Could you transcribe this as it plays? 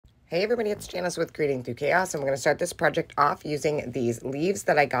Hey everybody, it's Janice with Creating Through Chaos. I'm going to start this project off using these leaves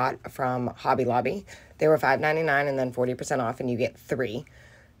that I got from Hobby Lobby. They were $5.99 and then 40% off and you get 3.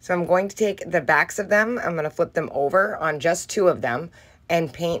 So I'm going to take the backs of them, I'm going to flip them over on just 2 of them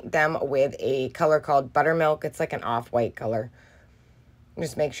and paint them with a color called Buttermilk. It's like an off-white color.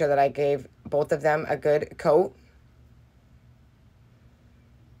 Just make sure that I gave both of them a good coat.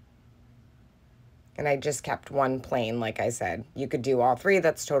 And I just kept one plain, like I said. You could do all 3.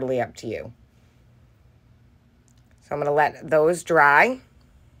 That's totally up to you. So I'm going to let those dry.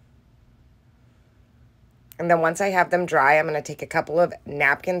 And then once I have them dry, I'm going to take a couple of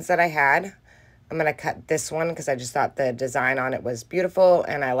napkins that I had. I'm going to cut this one because I just thought the design on it was beautiful.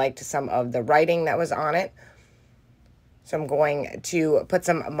 And I liked some of the writing that was on it. So I'm going to put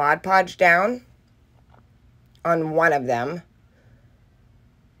some Mod Podge down on one of them.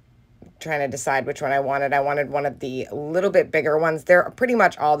 Trying to decide which one I wanted. I wanted one of the little bit bigger ones. They're pretty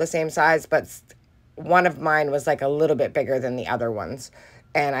much all the same size, but one of mine was like a little bit bigger than the other ones.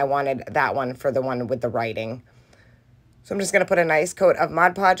 And I wanted that one for the one with the writing. So I'm just going to put a nice coat of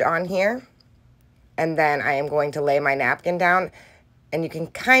Mod Podge on here. And then I am going to lay my napkin down. And you can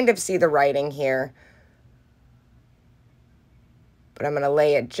kind of see the writing here. But I'm going to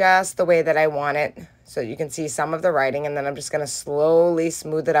lay it just the way that I want it. So you can see some of the writing, and then I'm just going to slowly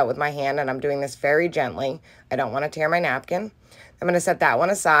smooth it out with my hand, and I'm doing this very gently. I don't want to tear my napkin. I'm going to set that one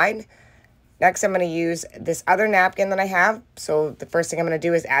aside. Next, I'm going to use this other napkin that I have. So the first thing I'm going to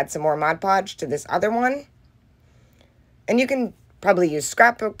do is add some more Mod Podge to this other one. And you can probably use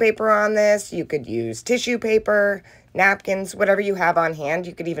scrapbook paper on this. You could use tissue paper, napkins, whatever you have on hand.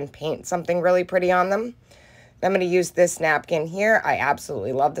 You could even paint something really pretty on them. I'm going to use this napkin here. I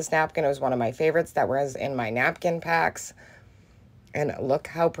absolutely love this napkin. It was one of my favorites that was in my napkin packs. And look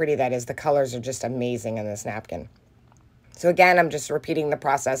how pretty that is. The colors are just amazing in this napkin. So again, I'm just repeating the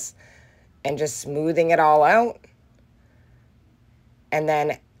process and just smoothing it all out. And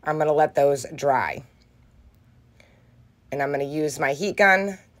then I'm going to let those dry. And I'm going to use my heat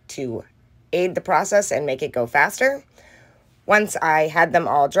gun to aid the process and make it go faster. Once I had them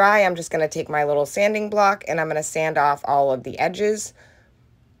all dry, I'm just going to take my little sanding block and I'm going to sand off all of the edges.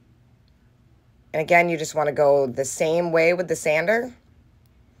 And again, you just want to go the same way with the sander,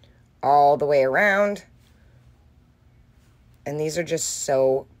 all the way around. And these are just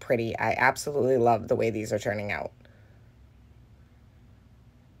so pretty. I absolutely love the way these are turning out.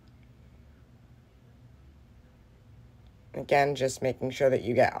 Again, just making sure that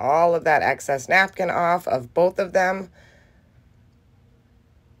you get all of that excess napkin off of both of them.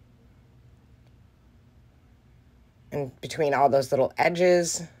 And between all those little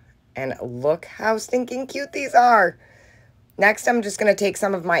edges. And look how stinking cute these are. Next, I'm just going to take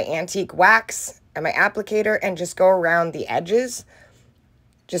some of my antique wax and my applicator and just go around the edges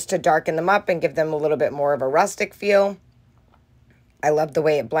just to darken them up and give them a little bit more of a rustic feel. I love the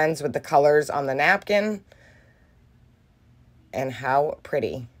way it blends with the colors on the napkin. And how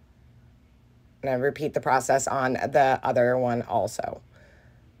pretty. And I repeat the process on the other one also.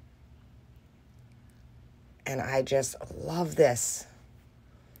 And I just love this.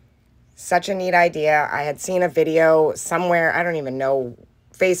 Such a neat idea. I had seen a video somewhere, I don't even know,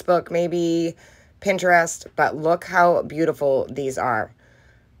 Facebook maybe, Pinterest, but look how beautiful these are.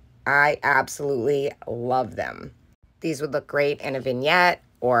 I absolutely love them. These would look great in a vignette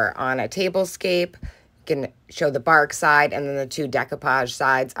or on a tablescape. You can show the bark side and then the 2 decoupage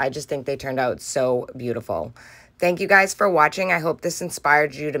sides. I just think they turned out so beautiful. Thank you guys for watching. I hope this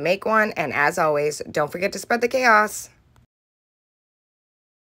inspired you to make one. And as always, don't forget to spread the chaos.